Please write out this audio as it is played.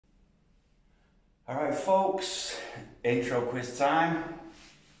Alright folks, intro quiz time.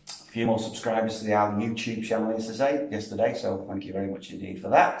 A few more subscribers to the YouTube channel yesterday, so thank you very much indeed for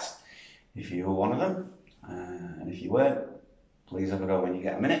that. If you were one of them, and if you weren't, please have a go when you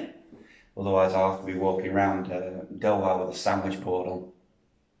get a minute. Otherwise I'll have to be walking around Doha with a sandwich board on.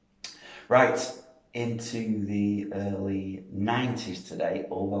 Right, into the early 90s today,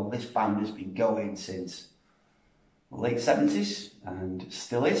 although this band has been going since the late 70s and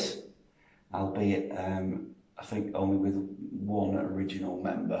still is. Albeit, I think only with one original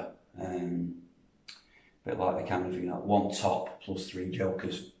member, a bit like the kind of, one top plus three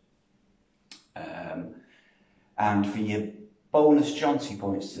jokers. And for your bonus Johnsy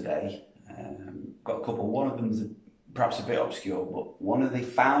points today, got a couple. One of them's perhaps a bit obscure, but one of the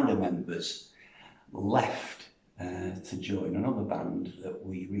founder members left to join another band that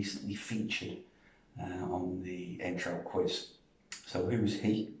we recently featured on the intro quiz. So who's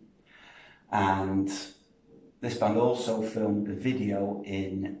he? And this band also filmed a video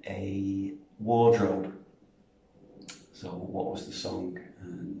in a wardrobe. So what was the song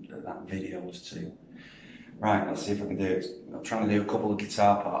that video was to? Right, let's see if I can do it. I'm trying to do a couple of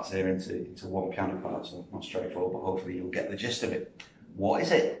guitar parts here into one piano part, so not straightforward, but hopefully you'll get the gist of it. What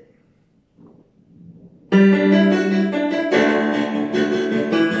is it?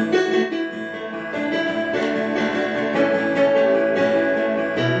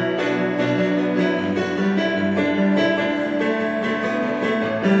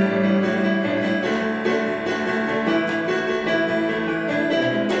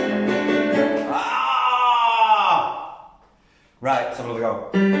 Right, let's have another go.